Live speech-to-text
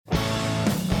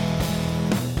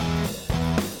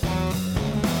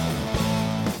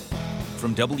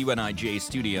From WNIJ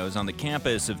Studios on the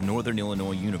campus of Northern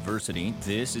Illinois University,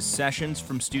 this is Sessions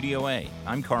from Studio A.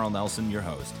 I'm Carl Nelson, your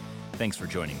host. Thanks for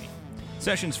joining me.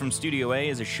 Sessions from Studio A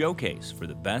is a showcase for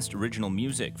the best original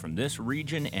music from this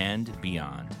region and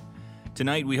beyond.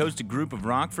 Tonight, we host a group of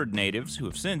Rockford natives who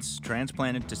have since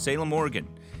transplanted to Salem, Oregon.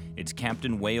 It's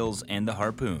Captain Wales and the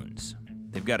Harpoons.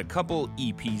 They've got a couple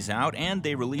EPs out, and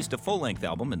they released a full-length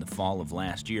album in the fall of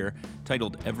last year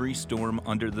titled Every Storm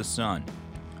Under the Sun.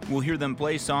 We'll hear them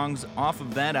play songs off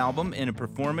of that album in a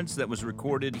performance that was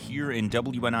recorded here in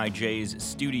WNIJ's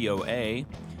Studio A.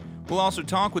 We'll also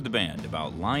talk with the band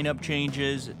about lineup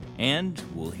changes, and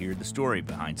we'll hear the story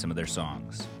behind some of their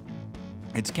songs.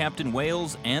 It's Captain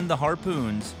Wales and the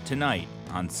Harpoons tonight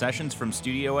on Sessions from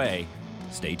Studio A.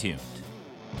 Stay tuned.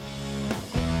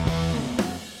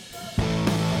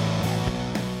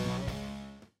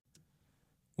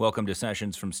 Welcome to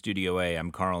Sessions from Studio A.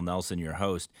 I'm Carl Nelson, your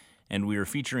host, and we are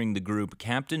featuring the group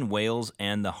Captain Wales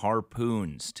and the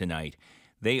Harpoons tonight.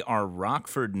 They are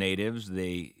Rockford natives.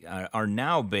 They are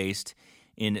now based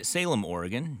in Salem,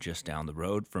 Oregon, just down the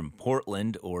road from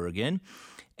Portland, Oregon.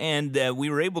 And we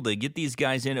were able to get these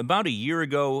guys in about a year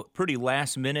ago, pretty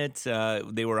last minute.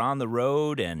 They were on the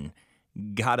road and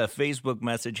got a Facebook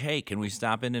message, hey, can we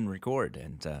stop in and record?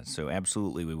 And so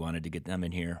absolutely we wanted to get them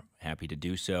in here. Happy to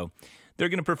do so. They're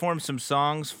going to perform some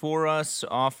songs for us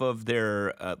off of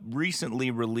their recently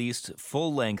released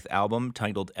full-length album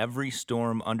titled Every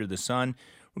Storm Under the Sun.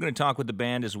 We're going to talk with the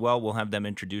band as well. We'll have them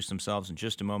introduce themselves in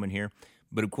just a moment here.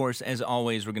 But of course, as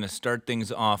always, we're going to start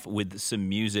things off with some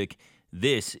music.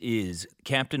 This is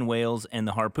Captain Wales and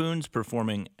the Harpoons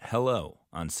performing Hello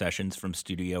on Sessions from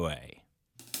Studio A.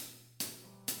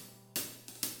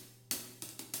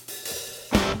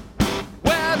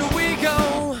 Where do we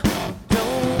go?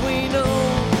 Don't we know?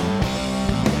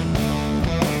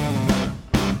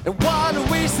 And what do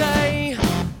we say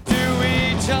to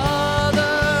each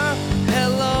other?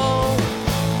 Hello,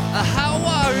 how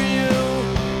are you?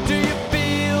 Do you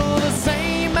feel the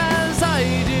same as I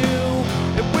do?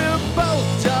 And we're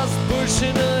both just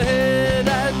pushing ahead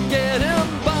and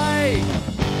getting by.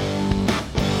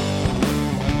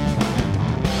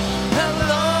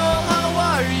 Hello, how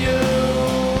are you?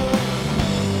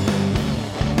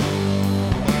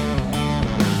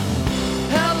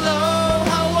 Hello,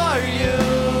 how are you?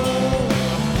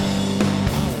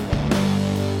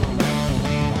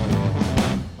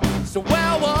 So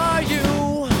where were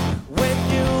you when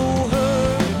you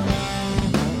heard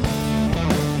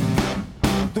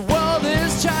the world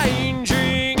is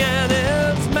changing and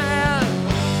it's mad?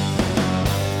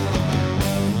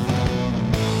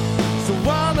 So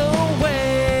run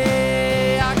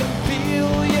away, I can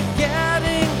feel you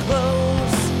getting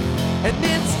close, and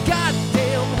it's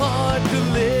goddamn hard to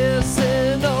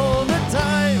listen all the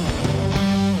time.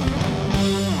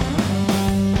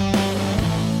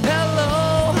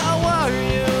 Hello, how are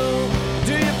you?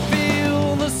 Do you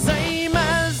feel the same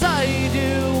as I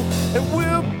do? And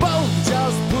we're both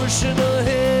just pushing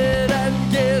ahead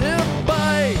and getting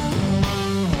by.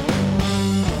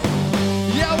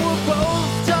 Yeah, we're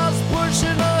both just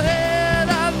pushing ahead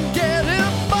and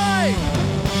getting by.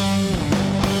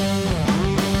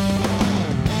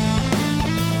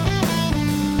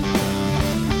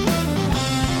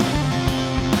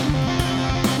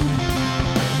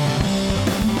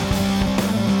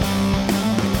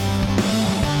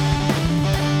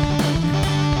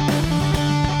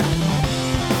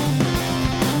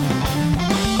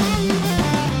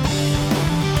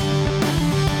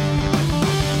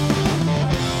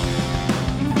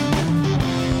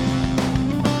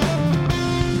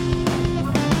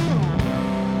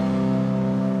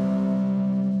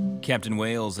 Captain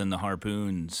Wales and the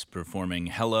Harpoons performing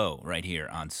Hello right here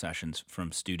on Sessions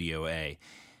from Studio A.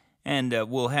 And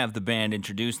we'll have the band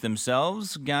introduce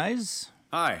themselves, guys.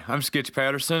 Hi, I'm Skitch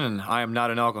Patterson, and I am not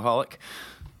an alcoholic.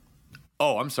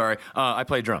 Oh, I'm sorry. I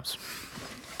play drums.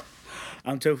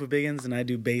 I'm Tofu Biggins, and I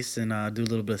do bass and do a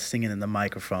little bit of singing in the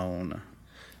microphone.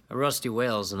 I'm Rusty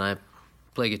Wales, and I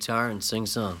play guitar and sing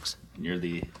songs. You're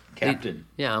the captain.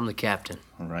 Yeah, I'm the captain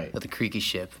All right. of the creaky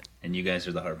ship. And you guys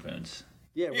are the Harpoons.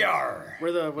 Yeah,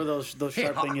 we're those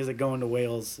sharp things that go into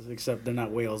whales, except they're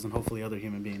not whales and hopefully other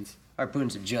human beings.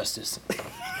 Harpoons of justice.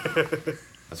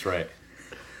 That's right.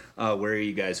 Where are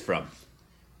you guys from?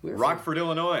 Rockford,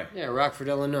 Illinois. Yeah, Rockford,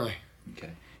 Illinois. Okay.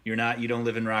 You don't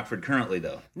live in Rockford currently,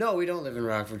 though. No, we don't live in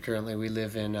Rockford currently. We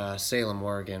live in Salem,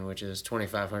 Oregon, which is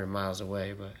 2,500 miles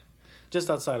away, but Just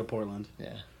outside of Portland.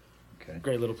 yeah. Okay.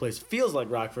 Great little place. Feels like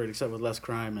Rockford, except with less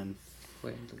crime and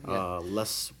Wait, yeah.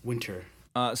 less winter.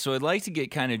 So I'd like to get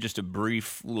kind of just a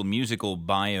brief little musical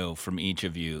bio from each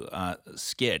of you.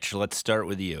 Skitch, let's start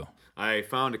with you. I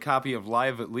found a copy of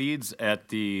Live at Leeds at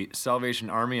the Salvation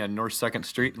Army on North 2nd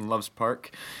Street in Loves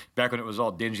Park, back when it was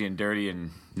all dingy and dirty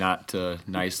and not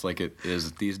nice like it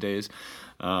is these days.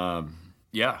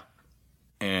 Yeah,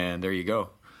 and there you go.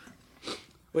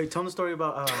 Wait, tell them the story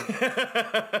about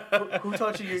who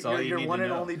taught you your one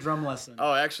and only drum lesson.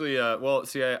 Oh, actually, I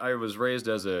was raised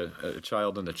as a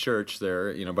child in the church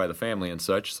there, by the family and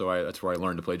such, so that's where I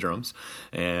learned to play drums.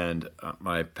 And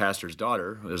my pastor's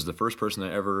daughter was the first person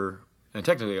that ever, and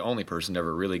technically the only person to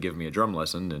ever really give me a drum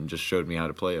lesson and just showed me how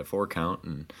to play a 4-count,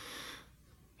 and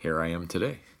here I am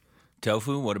today.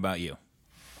 Tofu, what about you?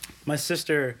 My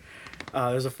sister,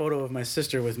 there's a photo of my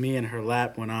sister with me in her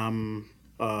lap when I'm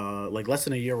less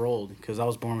than a year old, because I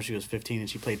was born when she was 15, and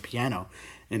she played piano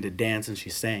and did dance and she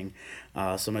sang.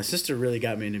 So my sister really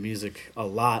got me into music a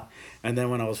lot. And then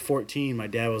when I was 14, my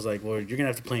dad was like, well, you're going to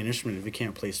have to play an instrument if you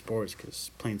can't play sports, because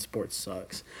playing sports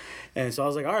sucks. And so I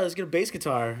was like, all right, let's get a bass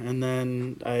guitar. And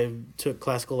then I took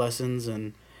classical lessons,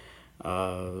 and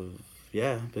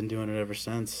been doing it ever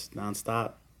since,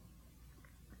 nonstop,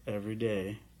 every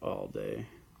day, all day.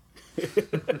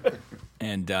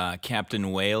 And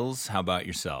Captain Wales, how about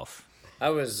yourself? I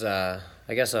was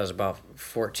about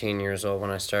 14 years old when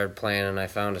I started playing, and I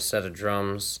found a set of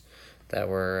drums that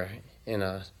were in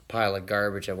a pile of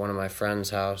garbage at one of my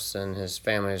friend's house, and his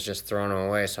family was just throwing them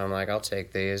away, so I'm like, I'll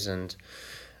take these. And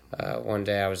one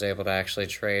day I was able to actually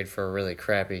trade for a really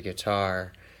crappy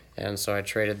guitar, and so I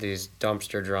traded these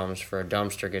dumpster drums for a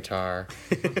dumpster guitar.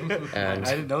 And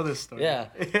I didn't know this story. yeah.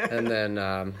 And then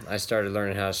I started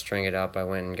learning how to string it up. I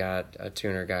went and got a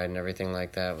tuner guide and everything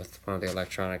like that with one of the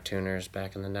electronic tuners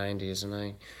back in the 90s, and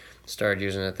I started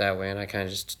using it that way, and I kind of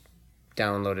just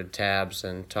downloaded tabs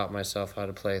and taught myself how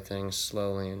to play things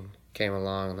slowly, and came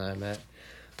along, and then I met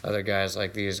other guys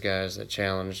like these guys that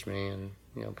challenged me and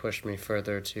pushed me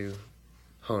further to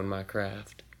hone my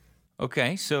craft.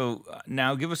 Okay, so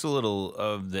now give us a little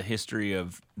of the history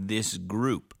of this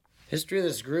group. History of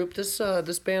this group, this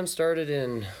band started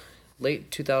in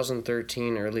late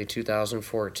 2013, early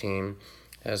 2014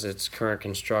 as its current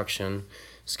construction.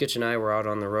 Skitch and I were out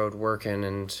on the road working,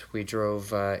 and we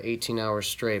drove 18 hours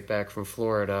straight back from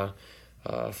Florida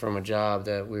from a job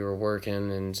that we were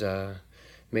working, and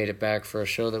made it back for a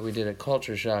show that we did at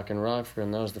Culture Shock in Rockford,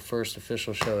 and that was the first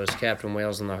official show as Captain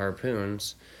Wales and the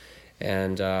Harpoons.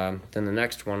 And then the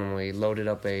next one, we loaded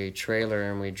up a trailer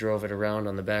and we drove it around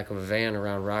on the back of a van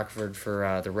around Rockford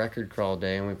for the record crawl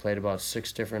day, and we played about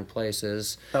 6 different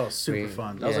places. That was super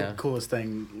fun. That was like the coolest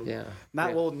thing. Yeah.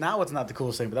 Well, now it's not the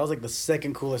coolest thing, but that was like the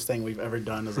second coolest thing we've ever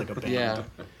done as like a band. Yeah,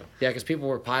 because people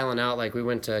were piling out. Like, we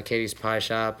went to Katie's Pie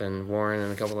Shop, and Warren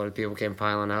and a couple other people came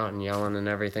piling out and yelling and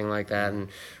everything like that. And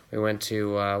we went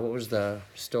to, what was the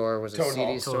store? Was it Toad CD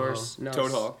Hall. Stores? No, Toad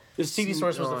Hall. The CD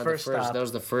Source was the first stop. That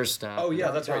was the first stop. Oh, yeah,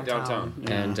 that's right, downtown.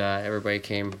 And everybody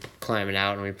came climbing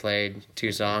out, and we played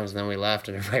 2 songs, and then we left,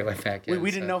 and everybody went back in.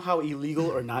 We didn't know how illegal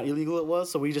or not illegal it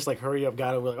was, so we just like hurry up,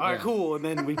 got it. We're like, all right, cool. And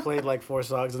then we played like 4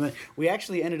 songs, and then we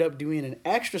actually ended up doing an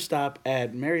extra stop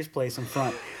at Mary's place in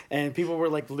front, and people were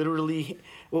like literally.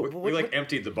 We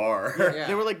emptied the bar. Yeah.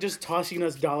 They were like just tossing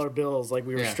us dollar bills like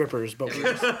we were strippers, but we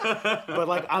just, but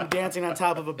like I'm dancing on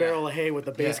top of a barrel of hay with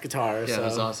a bass guitar. Yeah, so. that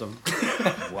was awesome.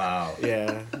 Wow.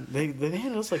 Yeah, they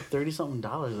handed us like $30-something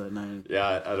that night.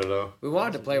 Yeah, I don't know. We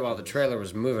wanted to play while the trailer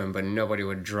was moving, but nobody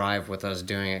would drive with us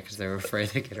doing it because they were afraid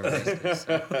they'd get arrested.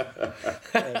 So.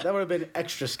 Yeah, that would have been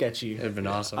extra sketchy. It'd been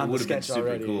awesome. On the Would have been sketch super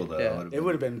already. cool though. Yeah. It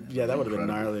would have been, that would have been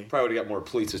gnarly. Probably would have got more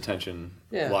police attention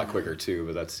a lot quicker too,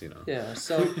 but that's Yeah,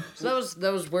 so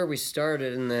that was where we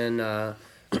started, and then a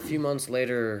few months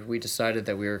later we decided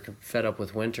that we were fed up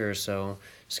with winter, so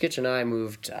Skitch and I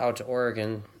moved out to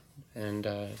Oregon, and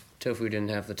Tofu didn't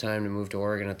have the time to move to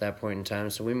Oregon at that point in time,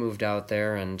 so we moved out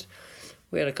there, and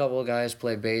we had a couple of guys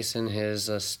play bass in his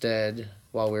stead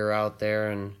while we were out there,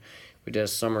 and we did a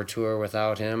summer tour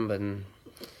without him, but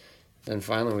then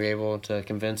finally we were able to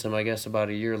convince him. I guess about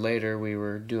a year later, we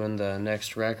were doing the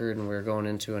next record, and we were going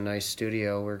into a nice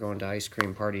studio. We were going to Ice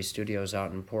Cream Party Studios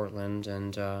out in Portland,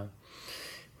 and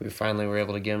we finally were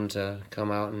able to get him to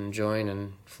come out and join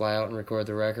and fly out and record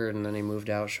the record, and then he moved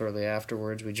out shortly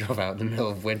afterwards. We drove out in the middle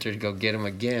of winter to go get him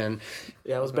again.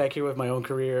 Yeah, I was back here with my own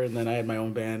career, and then I had my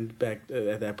own band back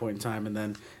at that point in time, and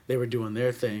then they were doing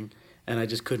their thing, and I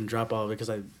just couldn't drop all of it because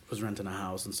I was renting a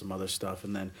house and some other stuff,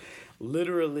 and then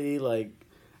literally, like,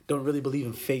 don't really believe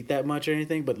in fate that much or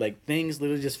anything, but like things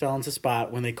literally just fell into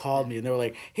spot when they called me and they were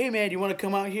like, hey man, you want to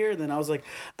come out here? And then I was like,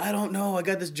 I don't know, I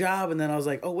got this job. And then I was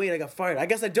like, oh wait, I got fired. I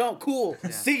guess I don't. Cool.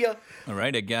 See ya. All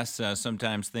right, I guess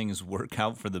sometimes things work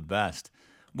out for the best.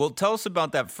 Well, tell us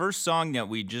about that first song that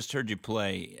we just heard you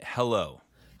play, Hello.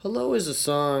 Hello is a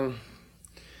song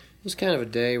It was kind of a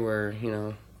day where,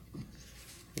 I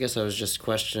guess I was just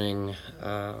questioning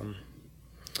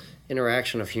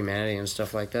interaction of humanity and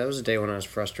stuff like that. It was a day when I was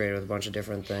frustrated with a bunch of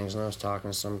different things, and I was talking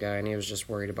to some guy, and he was just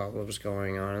worried about what was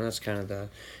going on, and that's kind of the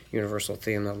universal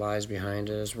theme that lies behind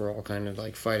it, is we're all kind of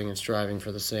like fighting and striving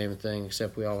for the same thing,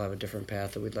 except we all have a different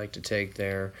path that we'd like to take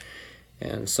there.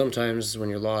 And sometimes when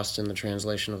you're lost in the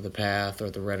translation of the path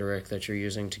or the rhetoric that you're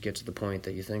using to get to the point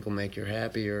that you think will make you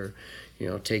happy or,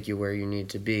 take you where you need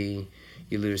to be,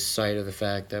 you lose sight of the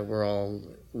fact that we're all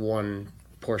one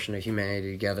portion of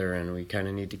humanity together, and we kind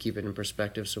of need to keep it in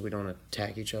perspective so we don't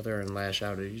attack each other and lash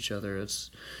out at each other.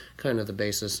 It's kind of the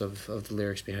basis of the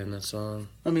lyrics behind that song.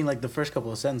 I mean, like the first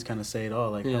couple of sentences kind of say it all.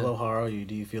 Like, hello, how are you?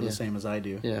 Do you feel the same as I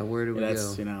do? Yeah, where do we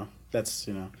go? That's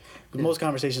most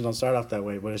conversations don't start off that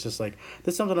way, but it's just like,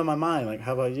 there's something on my mind. Like,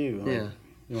 how about you? Like,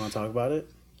 you want to talk about it?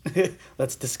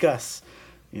 Let's discuss.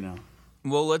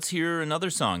 Well, let's hear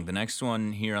another song. The next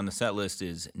one here on the set list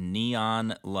is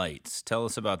Neon Lights. Tell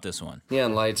us about this one.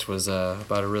 Neon Lights was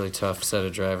about a really tough set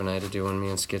of driving I had to do when me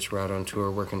and Skitch were out on tour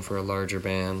working for a larger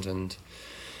band, and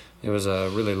it was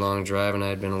a really long drive, and I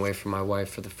had been away from my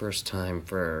wife for the first time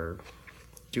for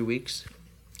 2 weeks,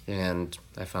 and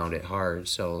I found it hard,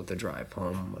 so the drive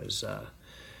home was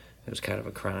it was kind of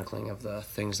a chronicling of the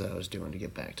things that I was doing to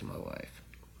get back to my wife.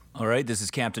 All right, this is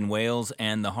Captain Wales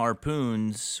and the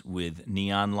Harpoons with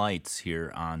Neon Lights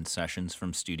here on Sessions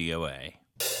from Studio A.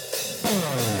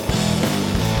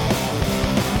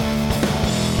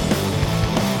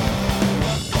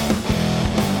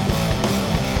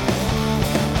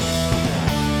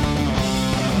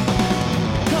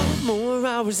 Couple more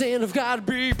hours and I've got to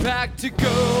be back to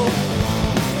go.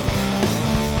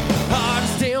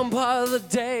 Hardest damn part of the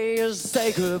day is to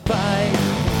say goodbye.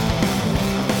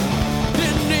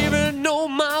 Didn't even know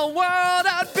my world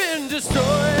had been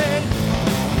destroyed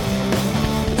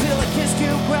till I kissed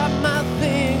you, grabbed my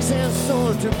things and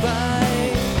sauntered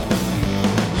by.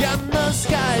 Yeah, the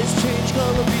skies change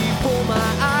color before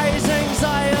my eyes.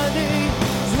 Anxiety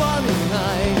is running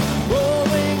high.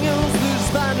 Rolling hills through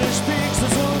Spanish peaks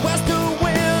as a western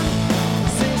wind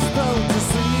sings slow to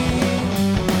sleep.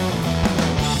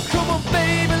 Come on,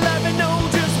 baby, let me know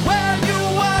just where you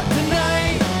are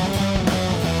tonight.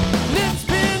 It's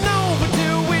been over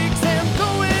 2 weeks and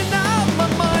going out my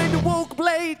mind. I woke up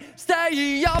late,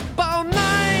 stay up all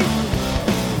night.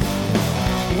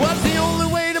 What's the only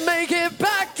way to make it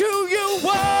back to you?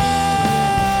 What?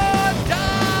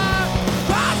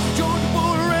 Cross the Georgia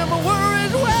border and my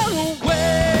worries well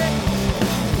away.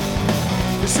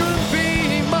 It shouldn't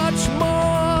be much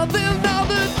more than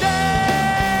another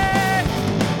day.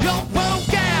 Your phone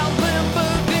gambling,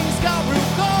 but things got real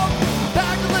cold.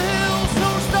 Back to the hills,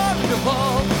 snow started to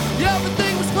fall.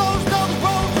 Everything was closed, all the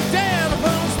roads were dead. I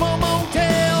found a small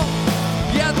motel,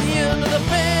 at the end of the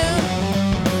bend.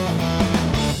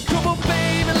 Come on,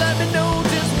 baby, let me know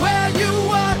just where you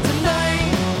are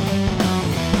tonight.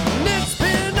 And it's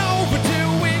been over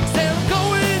 2 weeks and I'm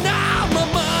going out my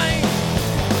mind.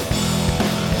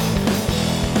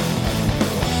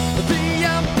 The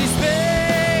empty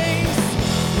space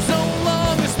was no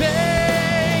longer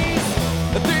space.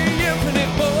 The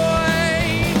infinite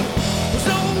void was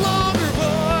no longer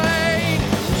void.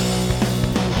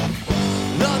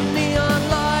 The neon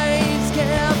lights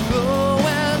kept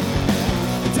glowing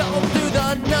down through the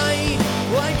night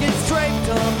like it's draped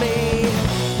on me.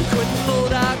 We couldn't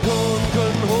hold our gun,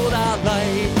 couldn't hold our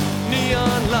light.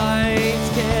 Neon lights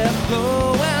kept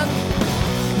glowing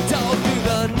down through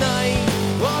the night.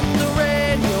 On the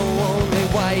radio, only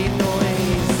white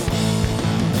noise.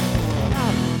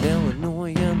 Out in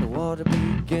Illinois and the water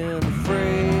began to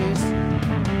freeze.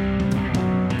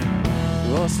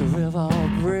 Across the river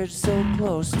bridge so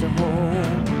close to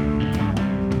home.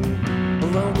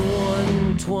 Around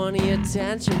 120,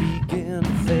 attention began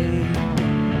to fade.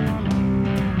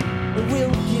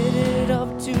 We'll get it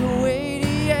up to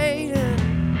 88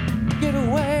 and get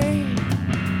away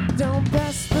down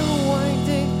past the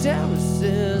winding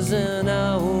terraces and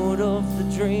out of the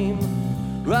dream.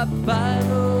 Right by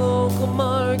the local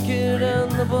market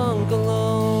and the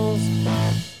bungalows.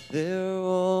 They're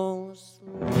all asleep.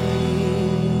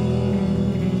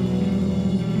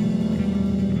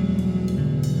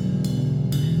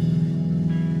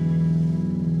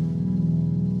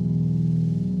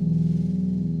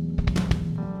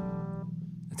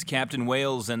 It's Captain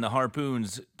Wales and the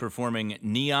Harpoons performing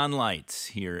Neon Lights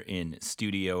here in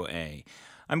Studio A.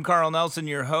 I'm Carl Nelson,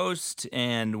 your host,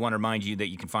 and want to remind you that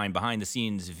you can find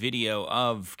behind-the-scenes video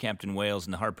of Captain Wales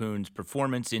and the Harpoons'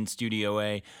 performance in Studio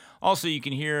A. Also, you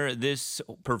can hear this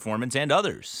performance and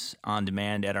others on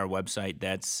demand at our website.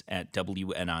 That's at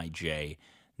WNIJ.org.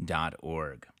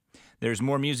 There's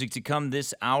more music to come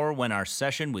this hour when our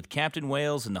session with Captain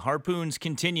Wales and the Harpoons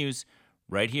continues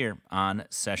right here on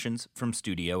Sessions from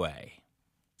Studio A.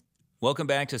 Welcome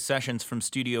back to Sessions from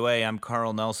Studio A. I'm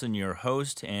Carl Nelson, your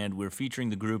host, and we're featuring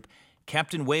the group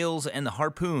Captain Wales and the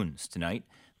Harpoons tonight.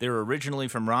 They're originally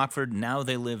from Rockford. Now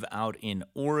they live out in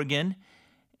Oregon,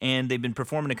 and they've been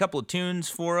performing a couple of tunes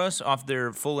for us off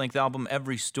their full-length album,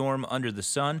 Every Storm Under the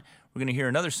Sun. We're going to hear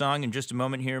another song in just a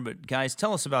moment here, but guys,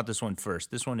 tell us about this one first.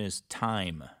 This one is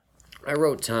Time. I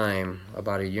wrote Time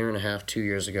about 1.5 years, 2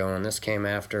 years ago, and this came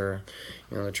after,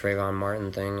 the Trayvon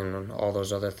Martin thing and all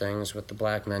those other things with the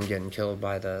black men getting killed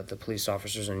by the police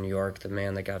officers in New York, the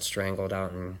man that got strangled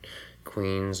out in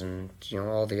Queens, and,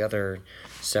 all the other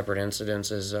separate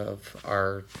incidences of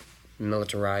our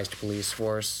militarized police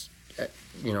force,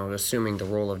 assuming the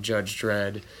role of Judge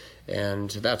Dredd, and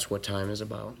that's what Time is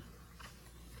about.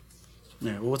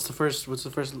 Yeah. Well, what's the first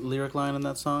lyric line in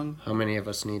that song? How many of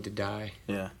us need to die?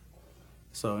 Yeah.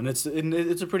 So, and it's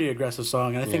a pretty aggressive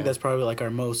song, and I think that's probably like our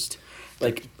most,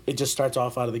 like, it just starts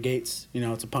off out of the gates.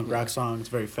 It's a punk rock song. It's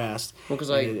very fast. Well,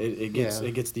 because it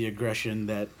gets the aggression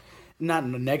that, not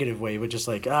in a negative way, but just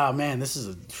like, man,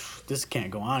 this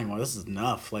can't go on anymore. This is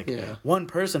enough. Like, one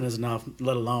person is enough,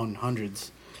 let alone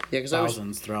hundreds. Yeah,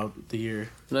 thousands throughout the year.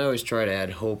 And I always try to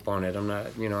add hope on it. I'm not,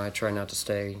 I try not to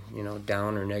stay,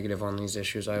 down or negative on these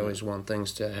issues. I always want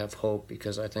things to have hope,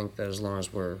 because I think that as long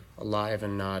as we're alive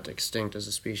and not extinct as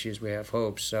a species, we have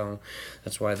hope. So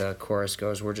that's why the chorus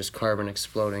goes, we're just carbon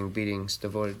exploding beatings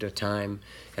devoted to time,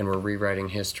 and we're rewriting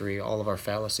history, all of our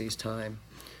fallacies, time.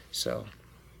 So.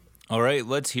 All right,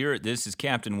 let's hear it. This is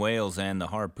Captain Wales and the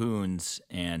Harpoons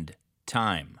and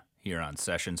Time here on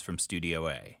Sessions from Studio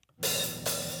A.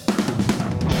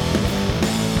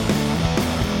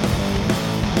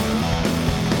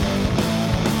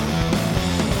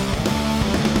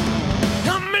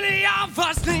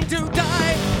 Us need to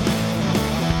die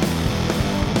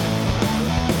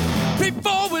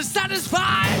before we're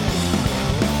satisfied,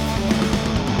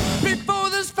 before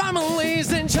there's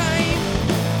families in chain.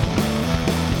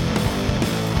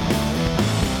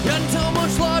 Until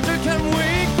much larger can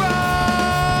we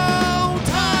grow?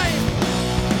 Time,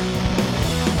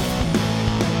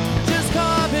 just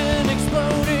carbon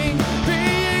exploding,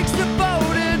 beings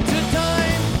devoted to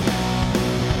time.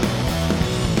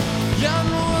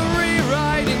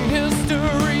 Writing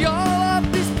history, all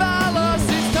of these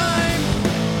fallacies, time.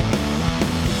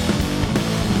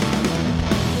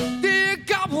 Dear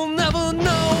God, we'll never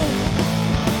know.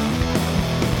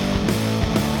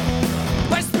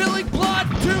 By spilling blood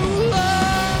too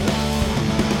long,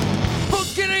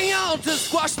 forgetting how to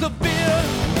squash the fear.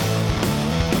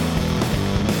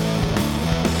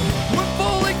 We're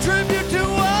falling tribute to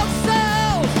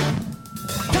ourselves.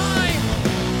 Time.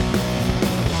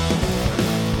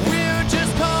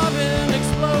 Carbon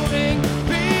exploding,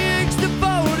 beings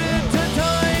devoted to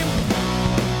time.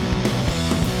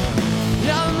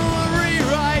 And we're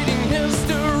rewriting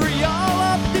history, all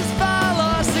of these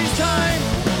fallacies. Time,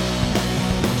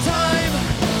 time,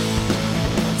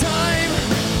 time,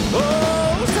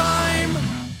 oh, time.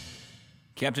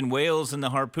 Captain Wales and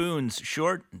the Harpoons,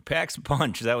 short, packs a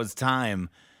punch. That was Time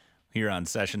here on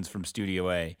Sessions from Studio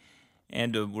A.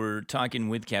 And we're talking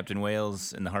with Captain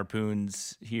Wales and the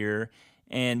Harpoons here.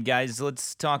 And guys,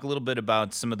 let's talk a little bit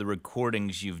about some of the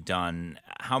recordings you've done.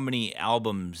 How many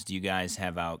albums do you guys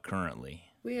have out currently?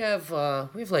 We have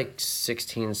like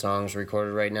 16 songs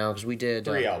recorded right now, because we did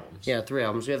 3 albums. Yeah, 3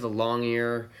 albums. We have the Long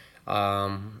Ear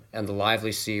and the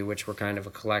Lively Sea, which were kind of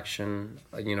a collection.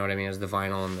 You know what I mean, as the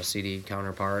vinyl and the CD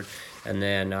counterpart. And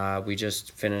then we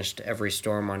just finished Every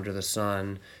Storm Under the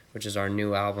Sun, which is our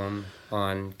new album,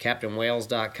 on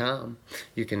CaptainWales.com.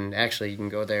 You can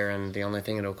go there, and the only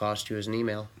thing it'll cost you is an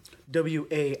email.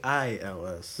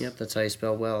 Wales. Yep, that's how you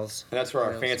spell Wells. And that's for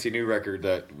our fancy new record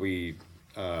that we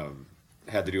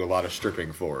had to do a lot of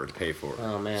stripping to pay for.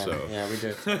 Oh man, so. Yeah, we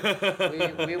did.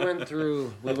 we went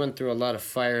through a lot of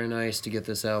fire and ice to get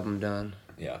this album done.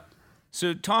 Yeah.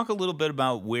 So talk a little bit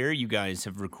about where you guys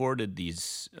have recorded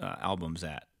these albums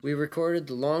at. We recorded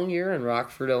The Long Year in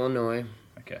Rockford, Illinois.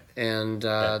 Okay. And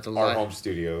our home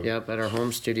studio. Yep, at our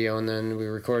home studio. And then we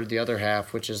recorded the other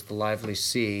half, which is The Lively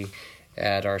Sea,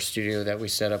 at our studio that we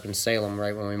set up in Salem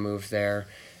right when we moved there.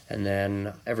 And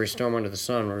then Every Storm Under the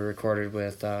Sun we recorded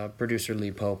with producer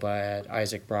Lee Popa at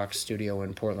Isaac Brock's studio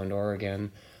in Portland,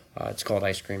 Oregon. It's called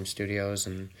Ice Cream Studios,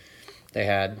 and they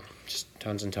had just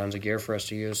tons and tons of gear for us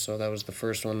to use. So that was the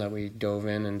first one that we dove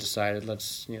in and decided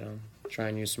let's try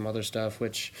and use some other stuff,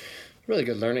 which really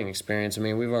good learning experience. I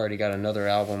mean, we've already got another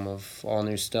album of all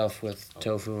new stuff with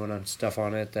Tofu and stuff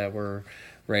on it that we're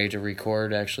ready to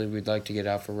record. Actually, we'd like to get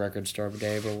out for Record Store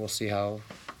Day, but we'll see how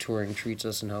touring treats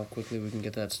us and how quickly we can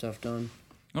get that stuff done.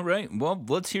 All right, well,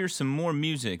 let's hear some more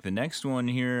music. The next one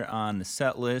here on the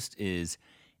set list is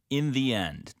In the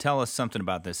End. Tell us something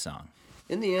about this song.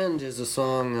 In the End is a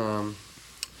song,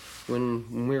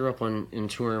 when we were up in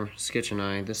tour, Skitch and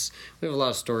I, we have a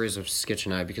lot of stories of Skitch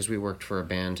and I because we worked for a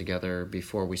band together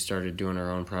before we started doing our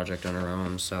own project on our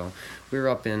own. So we were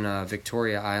up in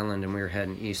Victoria Island and we were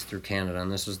heading east through Canada,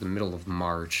 and this was the middle of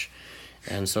March.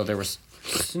 And so there was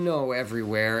snow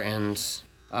everywhere, and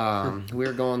we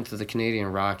were going through the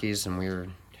Canadian Rockies, and we were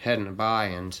heading by,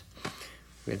 and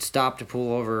we had stopped to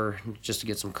pull over just to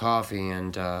get some coffee,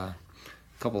 and a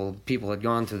couple of people had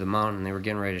gone through the mountain, and they were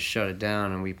getting ready to shut it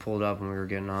down, and we pulled up, and we were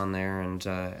getting on there, and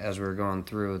as we were going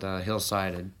through, the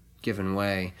hillside had given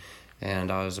way, and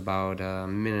I was about a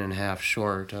minute and a half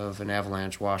short of an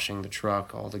avalanche washing the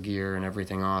truck, all the gear and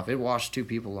everything off. It washed 2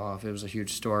 people off. It was a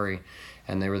huge story,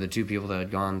 and they were the 2 people that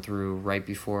had gone through right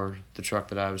before the truck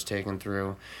that I was taking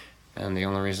through, and the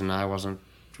only reason I wasn't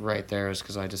right there is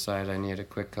because I decided I needed a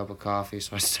quick cup of coffee,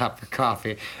 so I stopped for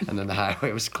coffee, and then the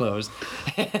highway was closed.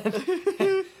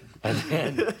 And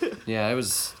then, yeah, it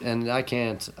was, and I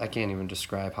can't even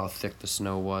describe how thick the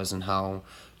snow was and how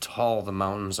tall the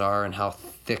mountains are and how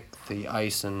thick the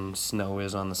ice and snow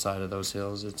is on the side of those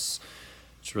hills. It's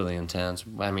really intense.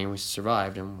 I mean, we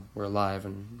survived and we're alive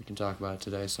and we can talk about it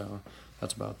today, so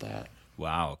that's about that.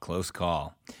 Wow, close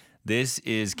call. This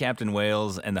is Captain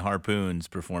Wales and the Harpoons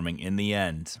performing In the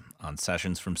End on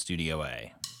Sessions from Studio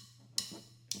A.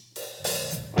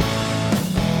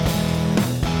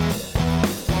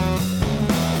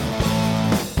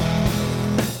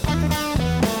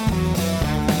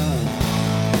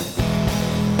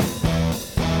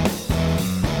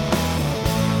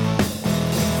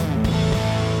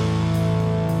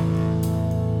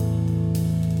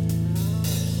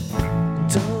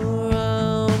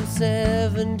 Around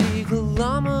 70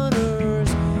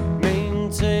 kilometers,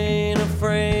 maintain a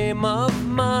frame of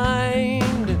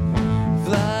mind.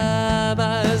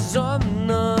 Flybys on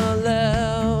the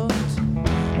left,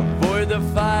 avoid the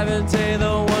 5 and take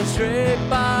the 1 straight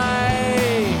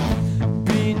by.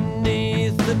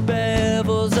 Beneath the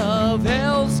bevels of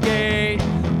Hell's Gate,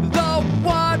 the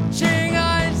watching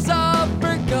eyes of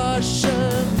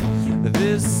percussion.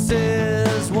 This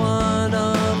is one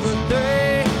of the 3.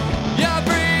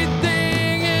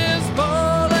 Everything is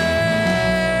falling.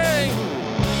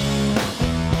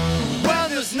 When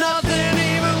there's nothing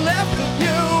even left of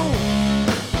you.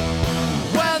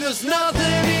 When there's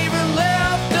nothing even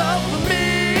left of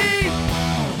me.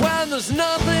 When there's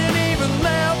nothing even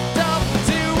left of the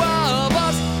 2 of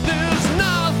us. There's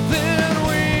nothing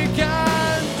we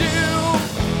can do.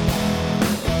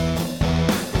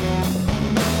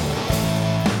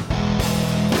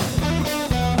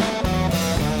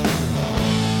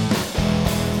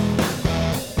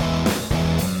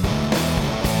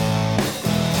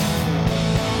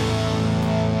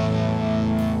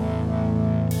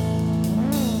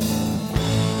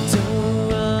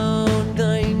 Around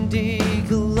 90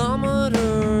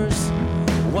 kilometers,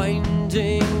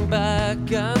 winding back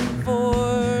and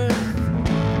forth,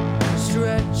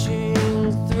 stretching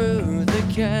through the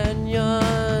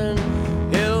canyon.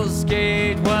 Hell's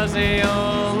Gate was the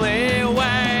only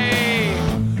way.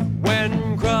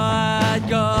 When pride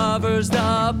covers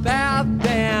the path,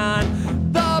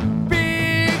 and the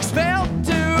peaks fell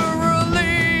to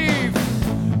relief,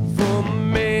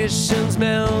 formations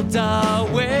melt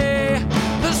away.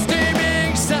 The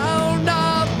steaming sound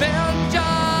of engine.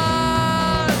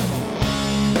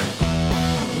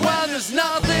 When there's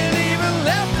nothing even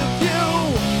left of you.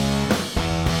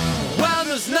 When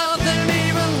there's nothing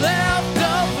even left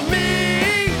of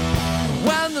me.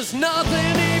 When there's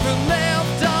nothing even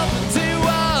left of the 2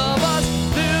 of us.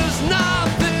 There's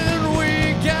nothing we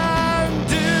can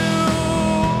do.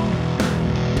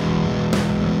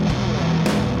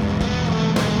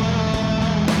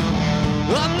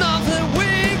 Nothing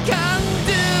we can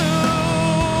do.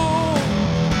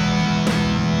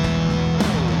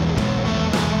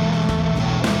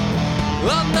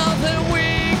 Nothing we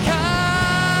can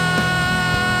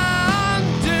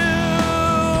do.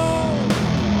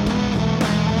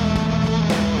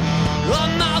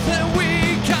 Nothing we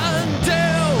can do.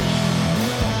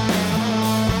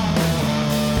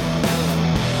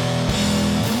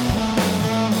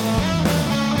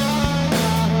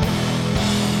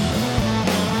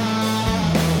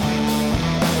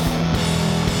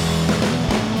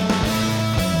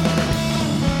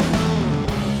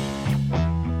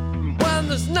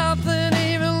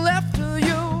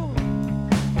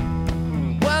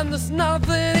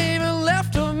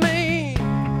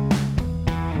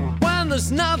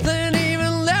 there's nothing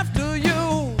even left of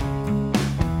you,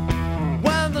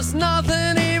 when there's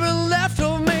nothing even left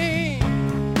of me,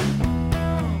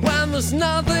 when there's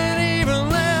nothing even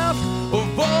left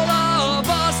of all of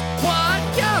us, what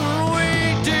can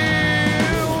we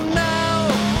do now?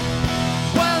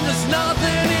 When there's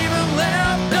nothing even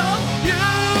left of you,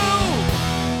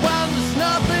 when there's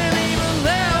nothing even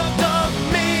left of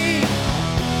me,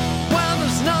 when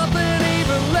there's nothing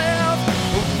even left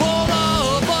of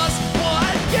all of us,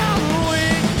 what can we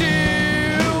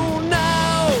do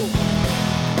now?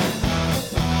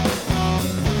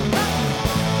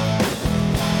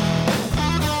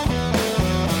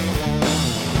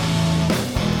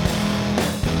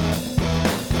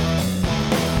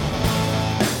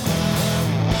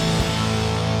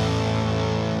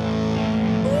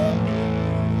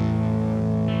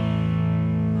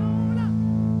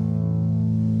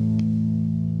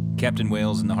 Captain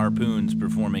Wales and the Harpoons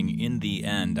performing In the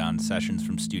End on Sessions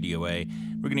from Studio A.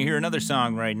 We're going to hear another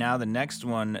song right now. The next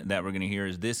one that we're going to hear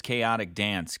is This Chaotic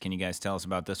Dance. Can you guys tell us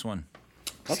about this one?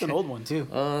 That's an old one too.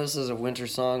 This is a winter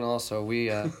song also.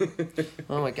 We, oh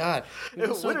my God.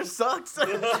 Winter sucks.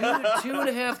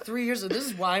 2.5, 3 years ago, this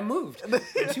is why I moved.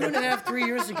 2.5, 3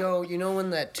 years ago, you know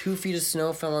when that 2 feet of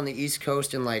snow fell on the East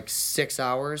Coast in like 6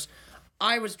 hours?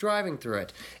 I was driving through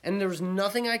it, and there was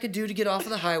nothing I could do to get off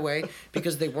of the highway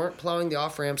because they weren't plowing the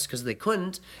off-ramps because they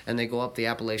couldn't, and they go up the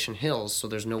Appalachian Hills, so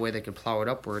there's no way they could plow it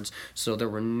upwards. So there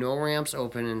were no ramps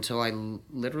open until I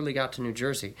literally got to New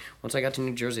Jersey. Once I got to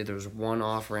New Jersey, there was one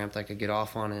off-ramp that I could get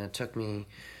off on, and it took me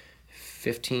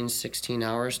 15, 16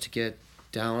 hours to get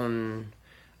down.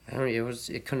 I don't know,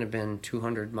 it couldn't have been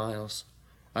 200 miles.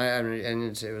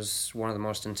 It was one of the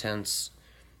most intense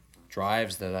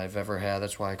drives that I've ever had.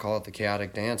 That's why I call it the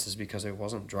chaotic dance, is because it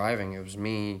wasn't driving, it was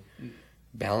me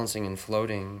balancing and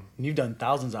floating. You've done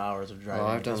thousands of hours of driving. Oh,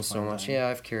 I've done so much. Yeah,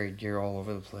 I've carried gear all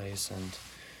over the place, and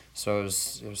so it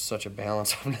was such a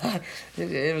balance.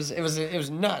 It was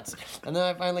nuts. And then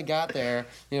I finally got there,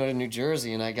 to New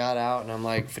Jersey, and I got out, and I'm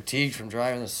like fatigued from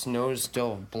driving. The snow's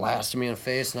still blasting me in the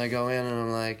face, and I go in, and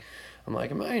I'm like, am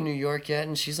I in New York yet?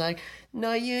 And she's like,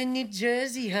 no, you're in New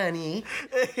Jersey, honey.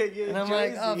 And I'm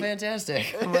like, oh,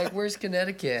 fantastic. I'm like, where's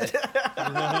Connecticut?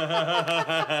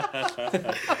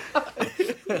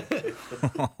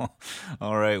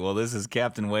 All right, well, this is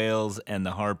Captain Wales and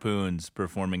the Harpoons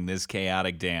performing This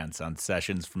Chaotic Dance on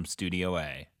Sessions from Studio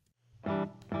A.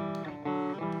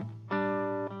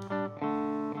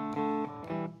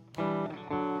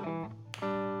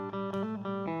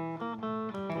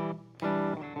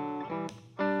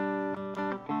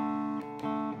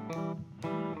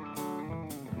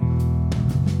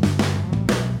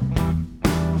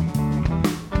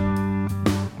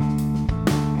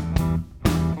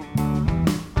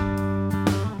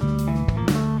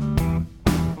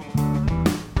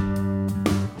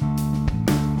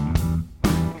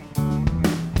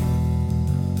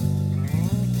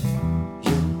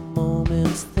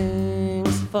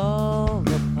 Fall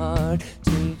apart,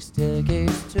 takes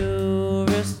decades to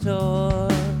restore.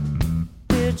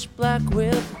 Pitch black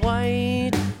with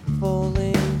white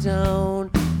falling down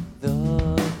the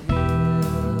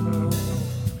hill.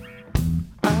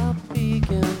 A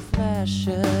beacon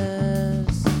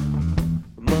flashes,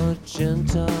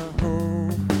 magenta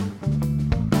hope.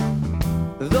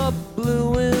 The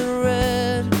blue and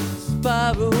red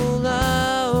spiral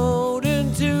out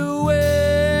into air.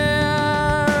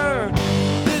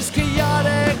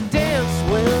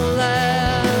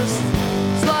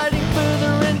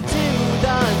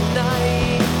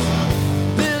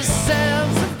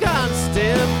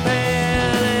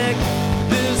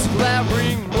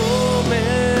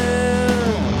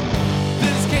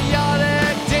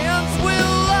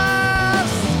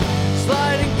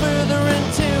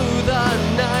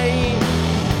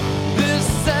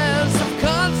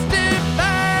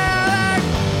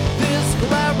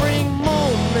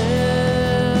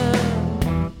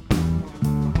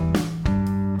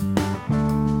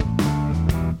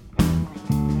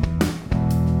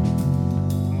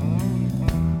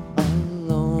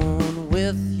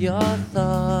 Your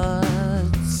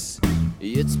thoughts,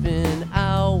 it's been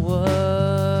hours.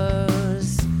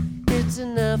 It's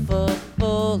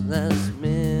ineffable, as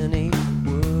many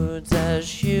words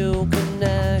as you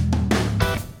connect.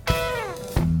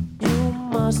 You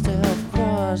must have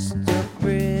crossed the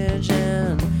bridge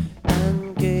and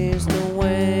gazed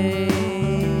away.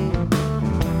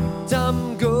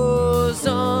 Time goes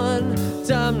on,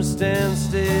 time stands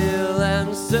still,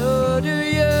 and so do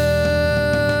you.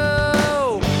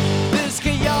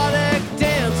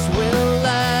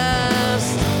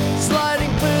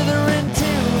 Sliding further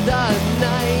into the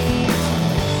night,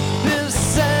 this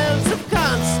sense of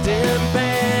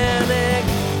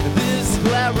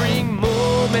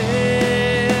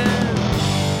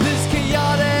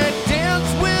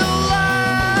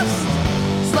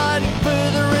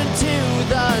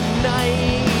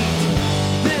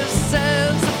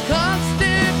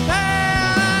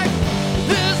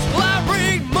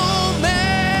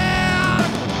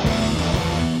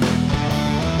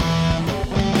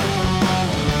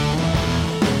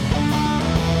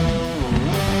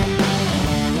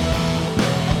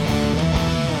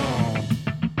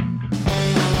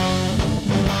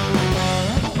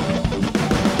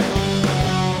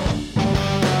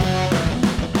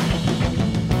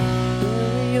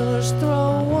just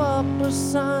throw up a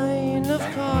sign of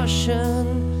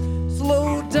caution.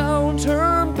 Slow down,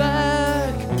 turn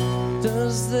back.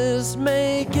 Does this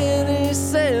make any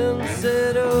sense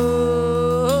at all?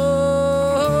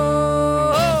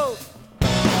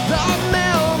 The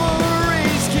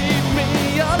memories keep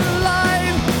me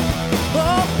alive.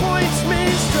 All points me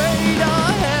straight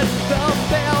ahead. The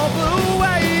pale blue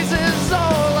ways is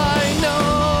all I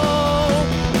know.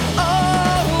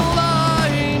 All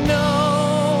I know.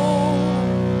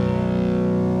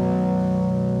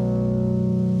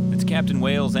 It's Captain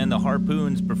Wales and the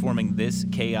Harpoons performing this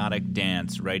chaotic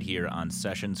dance right here on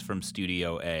Sessions from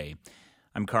Studio A.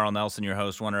 I'm Carl Nelson, your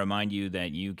host. I want to remind you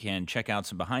that you can check out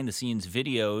some behind-the-scenes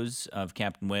videos of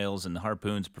Captain Wales and the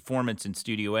Harpoons' performance in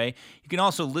Studio A. You can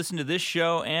also listen to this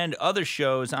show and other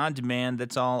shows on demand.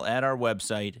 That's all at our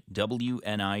website,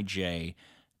 WNIJ.org.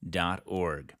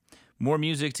 More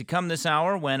music to come this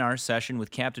hour when our session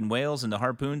with Captain Wales and the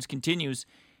Harpoons continues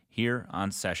here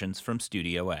on Sessions from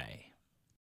Studio A.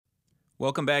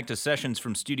 Welcome back to Sessions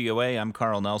from Studio A. I'm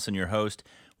Carl Nelson, your host.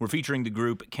 We're featuring the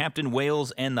group Captain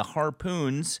Wales and the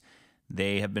Harpoons.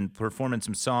 They have been performing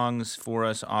some songs for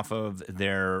us off of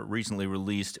their recently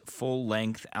released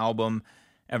full-length album,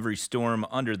 Every Storm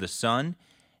Under the Sun.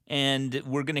 And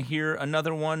we're going to hear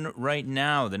another one right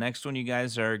now. The next one you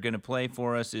guys are going to play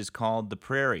for us is called The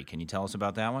Prairie. Can you tell us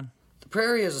about that one? The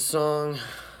Prairie is a song. I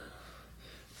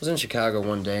was in Chicago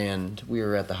one day, and we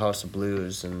were at the House of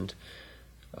Blues, and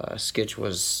Skitch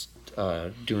was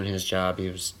doing his job. He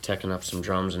was teching up some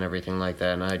drums and everything like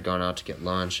that, and I had gone out to get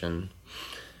lunch, and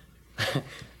I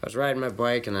was riding my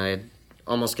bike, and I had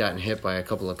almost gotten hit by a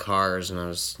couple of cars, and I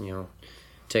was,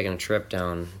 taking a trip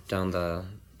down the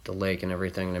lake and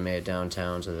everything, and I made it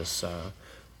downtown to this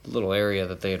little area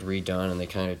that they had redone, and they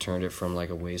kind of turned it from like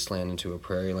a wasteland into a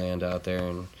prairie land out there,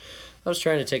 and I was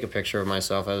trying to take a picture of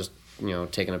myself. I was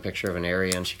taking a picture of an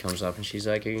area, and she comes up and she's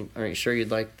like, are you sure you'd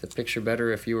like the picture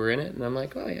better if you were in it? And I'm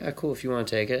like, oh yeah, cool, if you want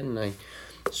to take it. And I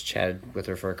just chatted with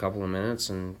her for a couple of minutes,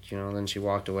 and then she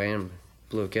walked away and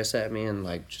blew a kiss at me and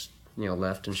just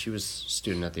left. And she was a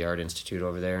student at the Art Institute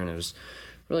over there, and it was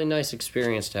a really nice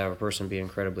experience to have a person be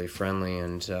incredibly friendly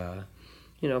and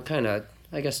kind of,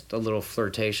 I guess, a little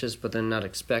flirtatious, but then not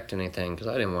expect anything, because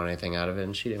I didn't want anything out of it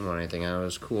and she didn't want anything out of it. It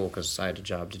was cool because I had a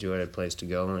job to do, I had a place to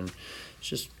go, and it's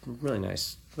just really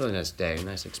nice day,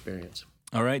 nice experience.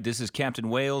 All right, this is Captain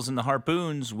Wales and the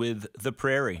Harpoons with The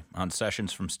Prairie on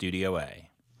Sessions from Studio A.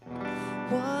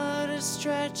 What a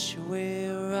stretch we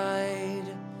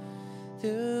ride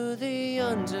through the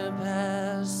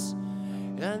underpass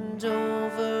and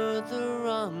over the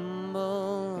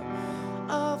rumble,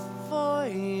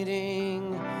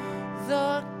 avoiding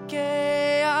the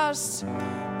chaos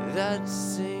that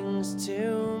sings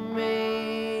to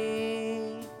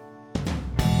me.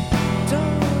 The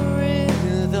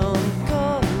rhythm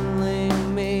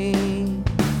calling me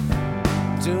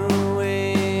to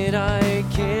it I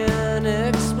can't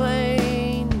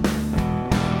explain,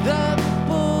 that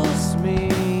pulls me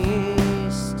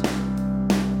east,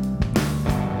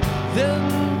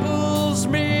 then pulls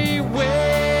me west.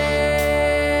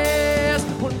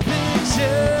 One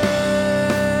picture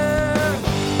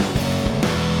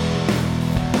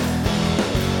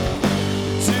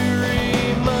to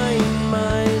remind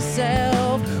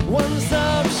myself, one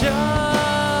stop shot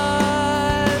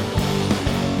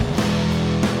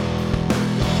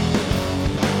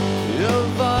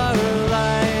of our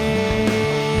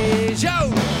lives. Yo!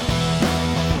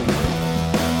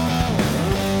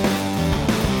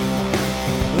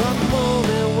 A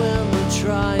moment when the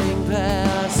trying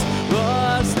past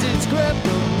lost its grip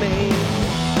on me,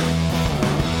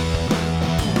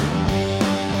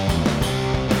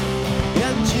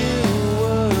 and you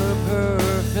were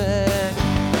perfect.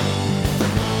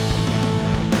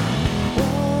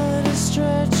 What a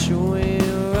stretch we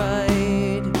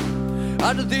ride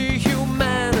out of the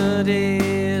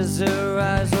humanities that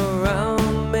rise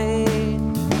around me,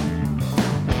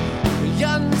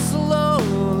 and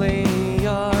slowly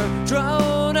are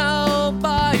drowned out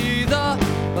by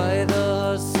the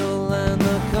hustle and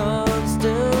the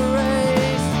constant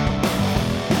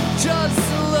race. Just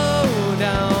slow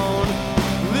down,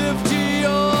 lift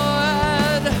your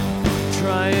head,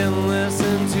 try and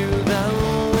listen to the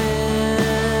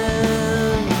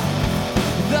wind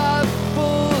that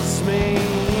pulls me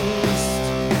east,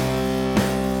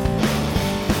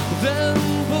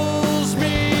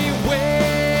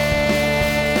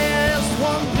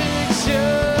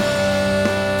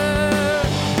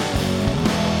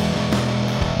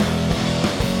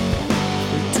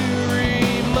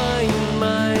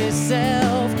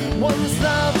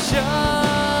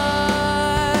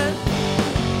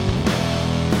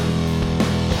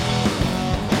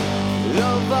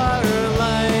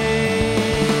 firelight.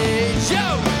 Yo!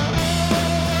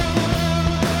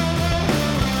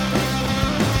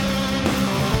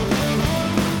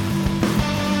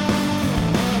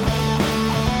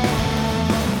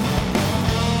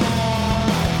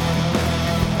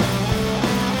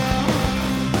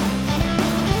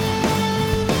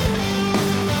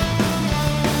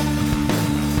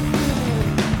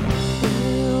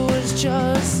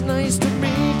 Just nice to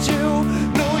meet you.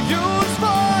 No use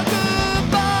for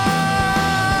goodbye.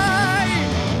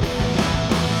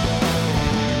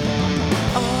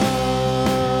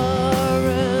 Our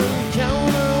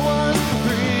encounter was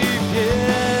brief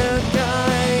yet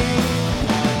kind.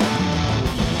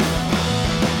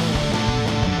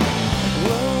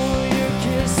 Blow your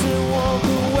kiss and walk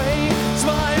away.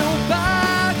 Smile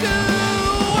back away.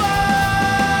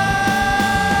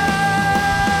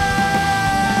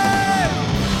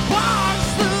 What's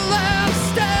the last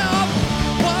step?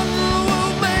 One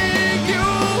will make you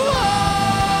whole.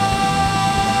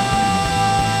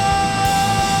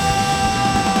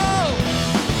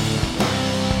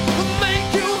 Make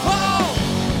you whole.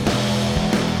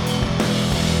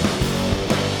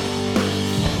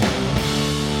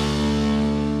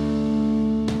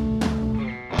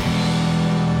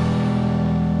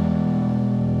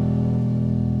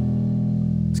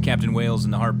 It's Captain Wales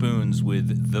and the Harpoons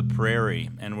with The Prairie.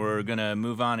 And we're going to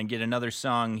move on and get another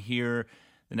song here.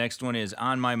 The next one is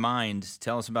On My Mind.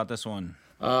 Tell us about this one.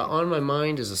 On My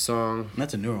Mind is a song.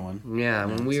 That's a newer one. Yeah,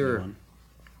 when that's we a new were one.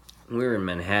 we were in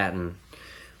Manhattan,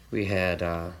 we had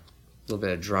a little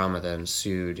bit of drama that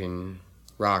ensued in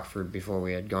Rockford before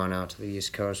we had gone out to the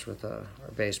East Coast with our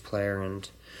bass player, and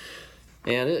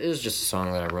it was just a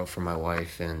song that I wrote for my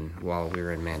wife, and while we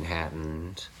were in Manhattan,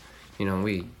 and, you know,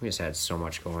 we just had so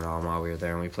much going on while we were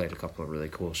there, and we played a couple of really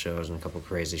cool shows and a couple of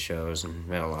crazy shows, and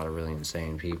met a lot of really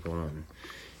insane people, and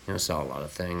saw a lot of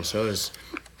things. So it was.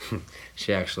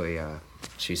 She actually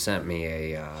she sent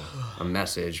me a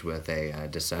message with a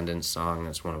Descendants song.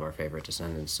 That's one of our favorite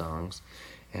Descendants songs,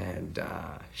 and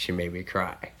she made me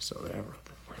cry. So that I wrote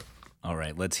that one. All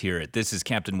right, let's hear it. This is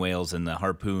Captain Wales and the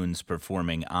Harpoons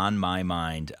performing On My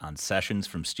Mind on Sessions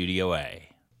from Studio A.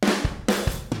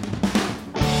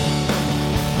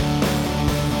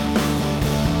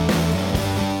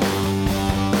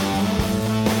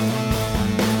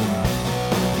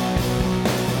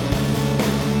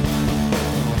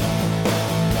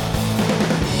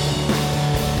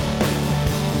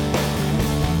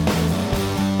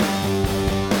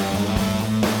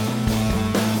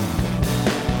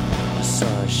 I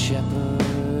saw a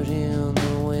shepherd in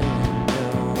the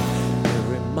window. It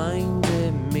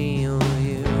reminded me of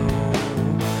you.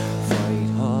 Fight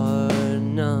hard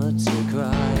not to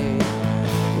cry,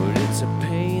 but it's a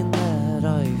pain that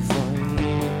I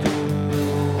fight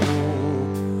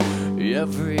through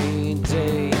every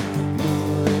day.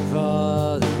 Moving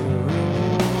farther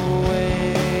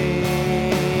away,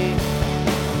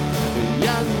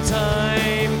 and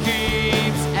time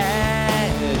keeps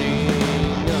adding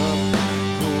up.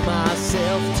 Pull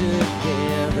myself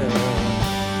together,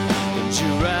 and you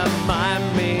remind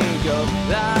me of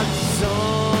that song,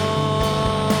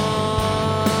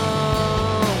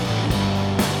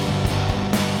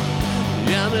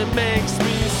 and it makes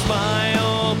me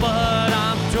smile, but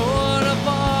I'm torn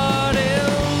apart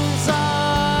inside,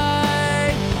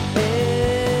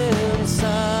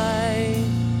 inside.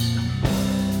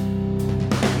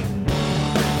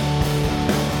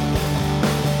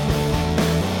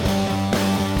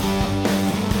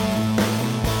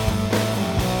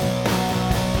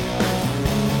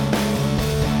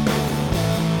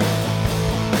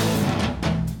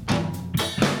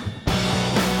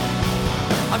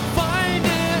 I find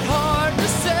it hard to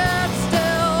sit still.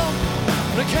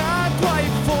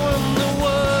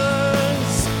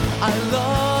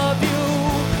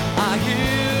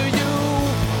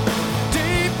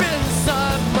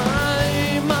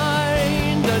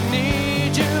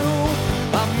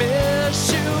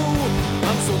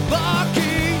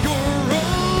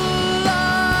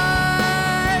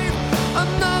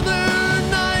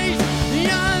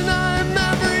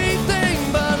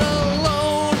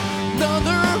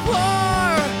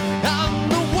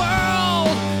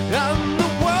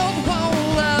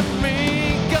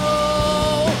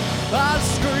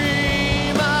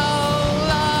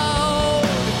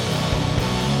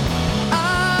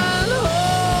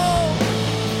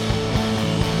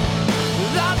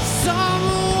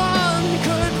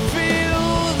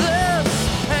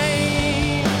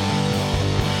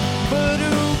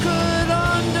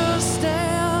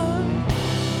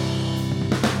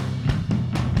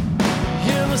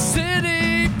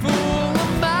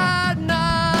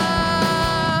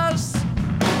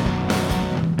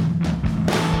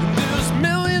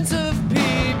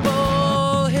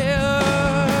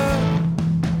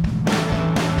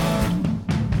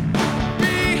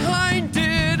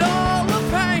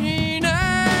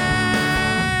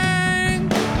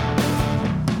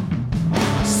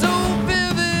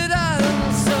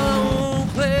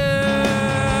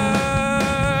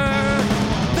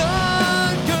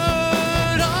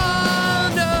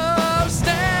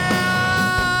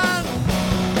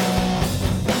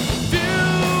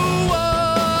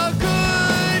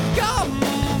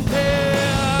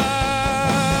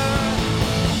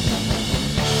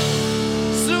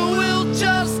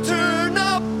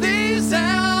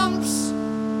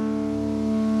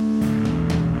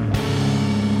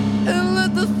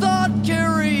 the thought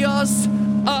carry us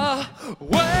away.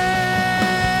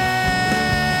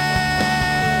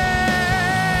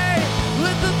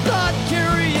 Let the thought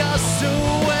carry us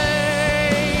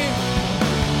away.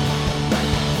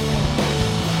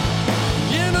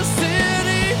 In a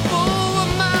city full of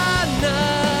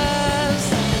madness.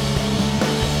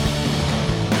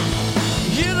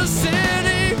 In a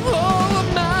city full of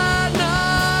madness.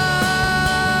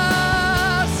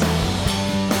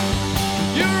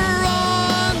 You're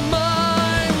on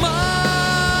my mind.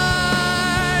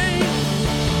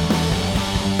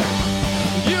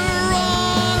 You're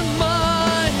on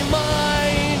my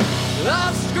mind.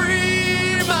 I'll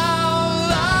scream out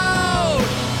loud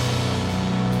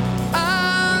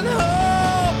and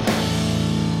hope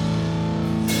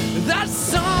that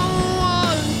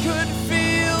someone could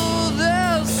feel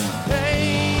this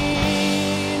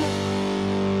pain,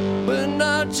 but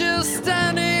not just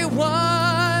anyone.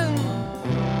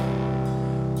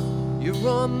 You're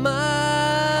on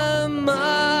my mind.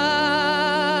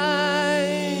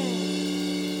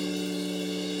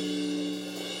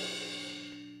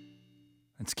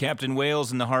 It's Captain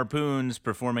Wales and the Harpoons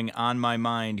performing On My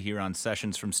Mind here on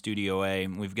Sessions from Studio A.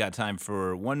 We've got time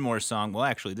for one more song. Well,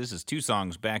 actually, this is two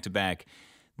songs back to back.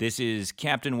 This is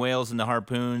Captain Wales and the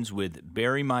Harpoons with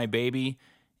Bury My Baby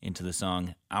into the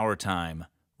song Our Time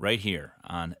right here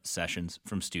on Sessions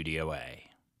from Studio A.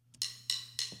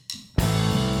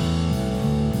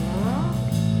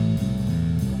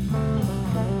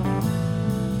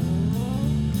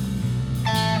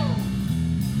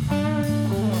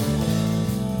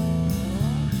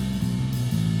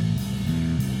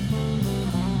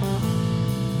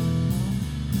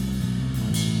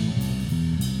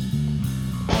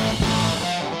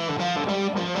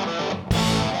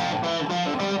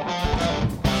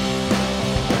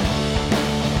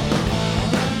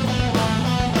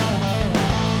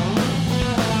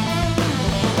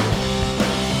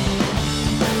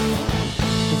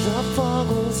 The fog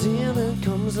rolls in and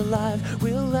comes alive.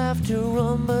 We'll have to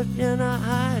run, but then I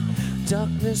hide.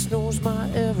 Darkness knows my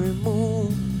every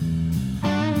move.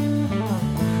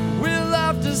 We'll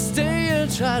have to stay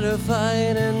and try to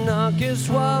fight and not get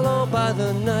swallowed by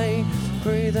the night.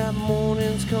 Pray that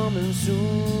morning's coming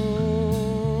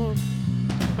soon.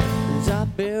 As I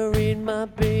buried my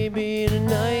baby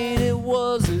tonight, it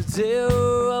was a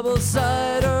terrible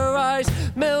sight. Her eyes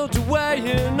melt away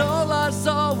and all I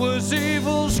saw was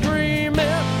evil screaming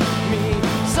at me.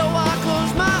 So I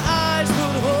closed my eyes,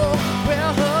 put hope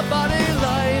where her body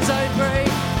lies. I pray,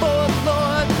 oh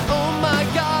Lord, oh my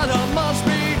God, I must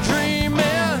be dreaming.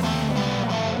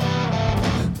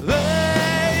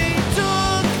 They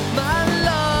took my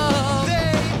love.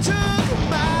 They took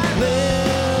my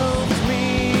left me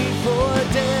for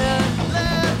dead.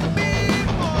 Left me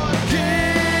for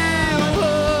dead. Give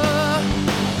her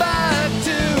back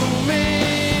to me.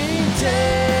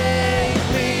 Take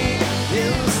me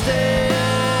instead.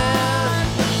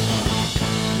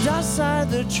 Outside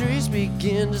the trees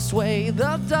begin to sway.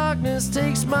 The darkness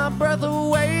takes my breath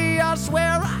away. I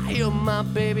swear I hear my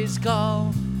baby's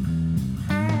call.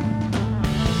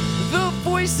 The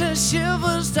voice that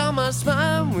shivers down my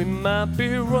spine. We might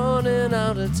be running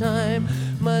out of time.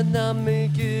 Might not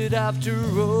make it after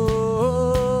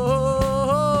all.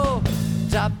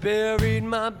 I buried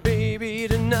my baby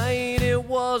tonight. It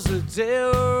was a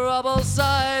terrible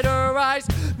sight. Her eyes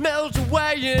melt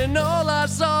away and all I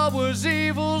saw was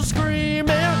evil screaming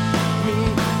at me.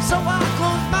 So I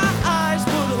closed my eyes,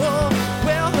 put hope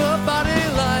where her body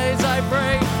lies. I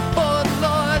pray, oh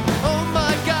Lord, oh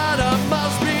my God, I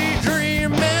must be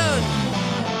dreaming.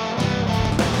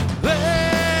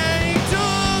 They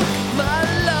took my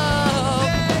love.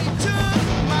 They took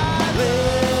my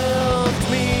left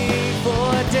me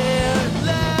for dead.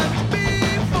 Left me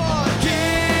for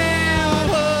dead. Give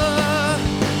her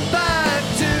back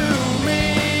to me.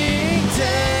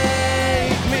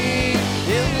 Take me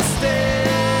instead.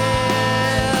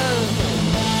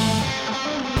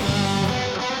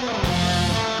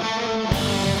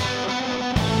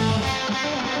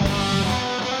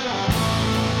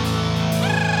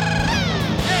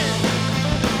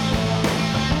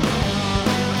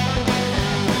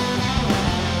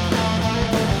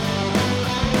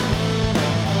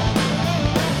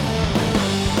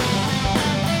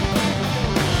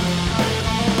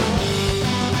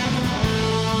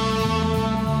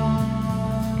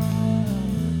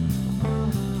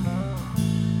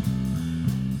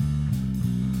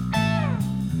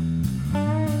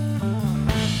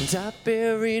 I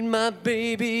buried my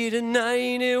baby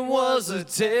tonight. It was a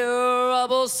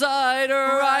terrible sight.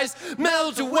 Her eyes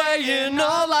melt away and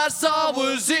all I saw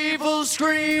was evil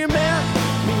screaming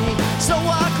at me. So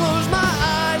I closed my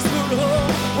eyes.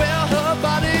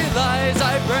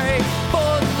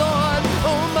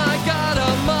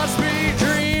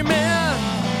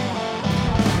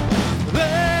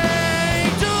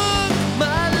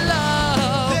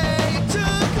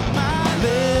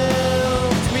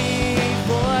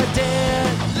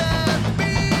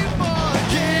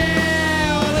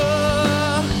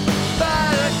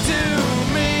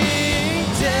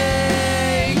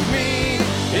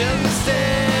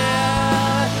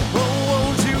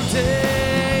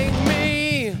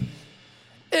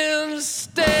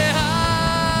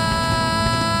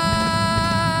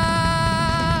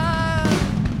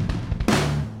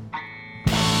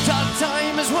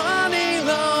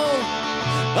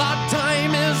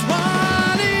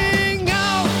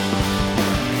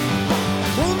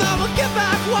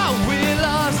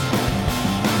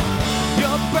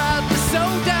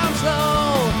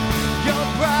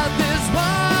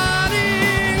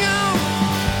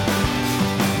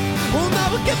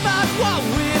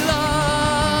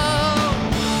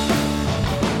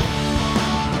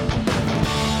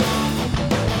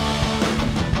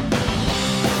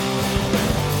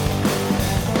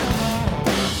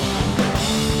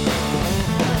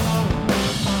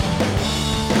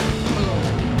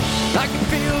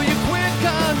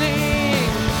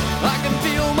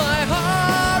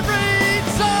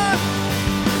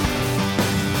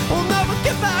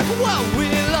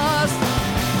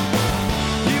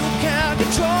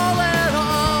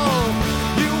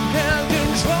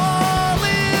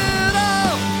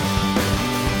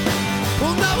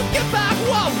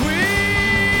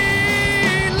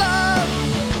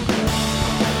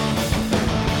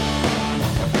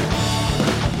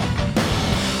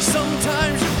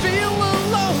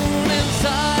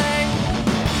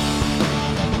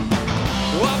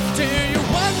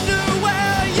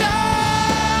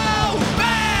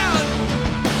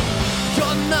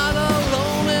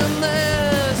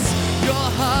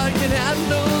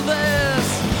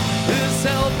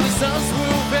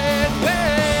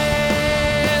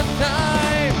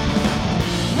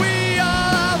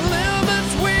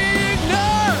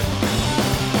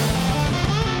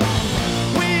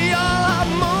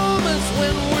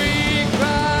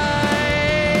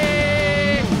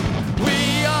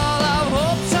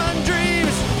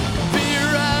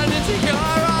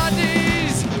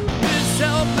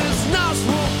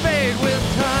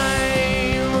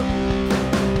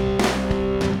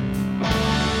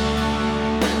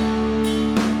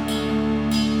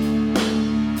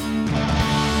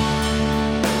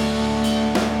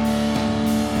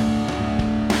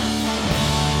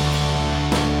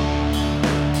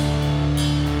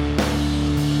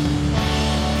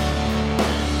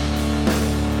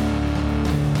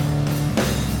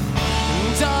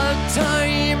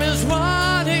 is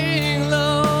running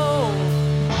low,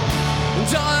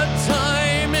 and our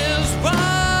time is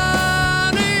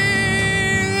running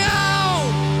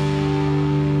out,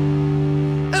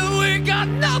 and we got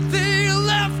nothing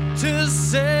left to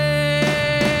say.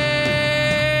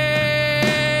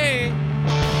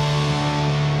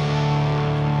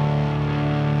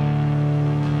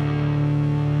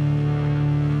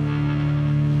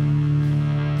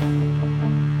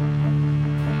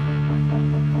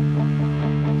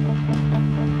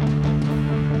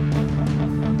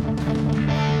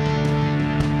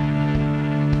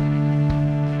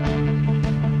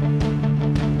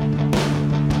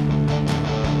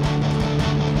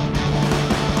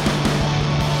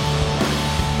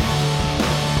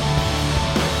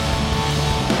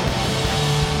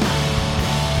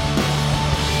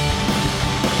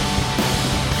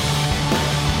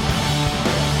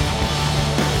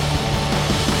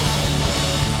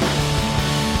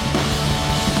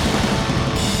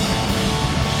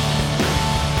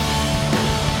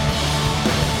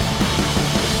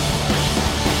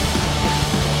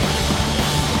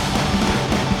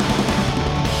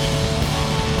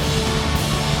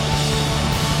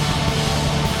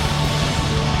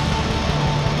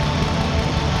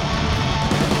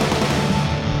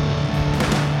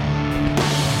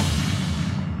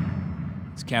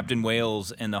 Captain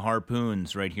Wales and the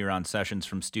Harpoons right here on Sessions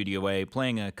from Studio A,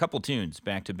 playing a couple tunes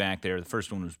back to back there. The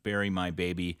first one was Bury My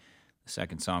Baby. The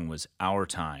second song was Our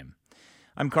Time.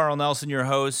 I'm Carl Nelson, your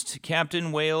host.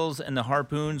 Captain Wales and the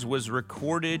Harpoons was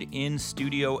recorded in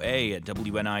Studio A at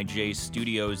WNIJ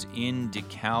Studios in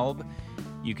DeKalb.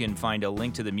 You can find a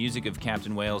link to the music of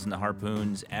Captain Wales and the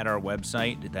Harpoons at our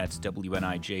website. That's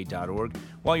WNIJ.org.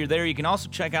 While you're there, you can also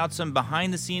check out some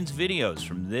behind-the-scenes videos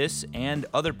from this and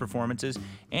other performances.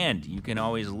 And you can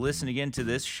always listen again to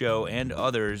this show and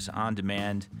others on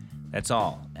demand. That's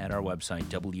all at our website,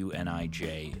 WNIJ.org.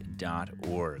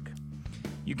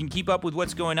 You can keep up with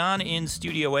what's going on in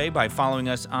Studio A by following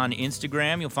us on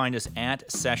Instagram. You'll find us at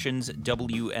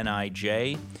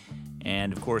SessionsWNIJ.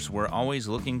 And, of course, we're always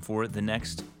looking for the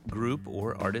next group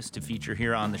or artist to feature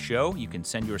here on the show. You can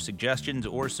send your suggestions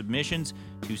or submissions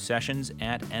to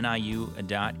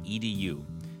sessions@niu.edu.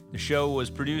 The show was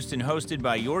produced and hosted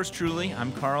by yours truly.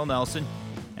 I'm Carl Nelson.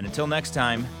 And until next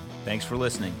time, thanks for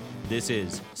listening. This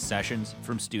is Sessions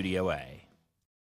from Studio A.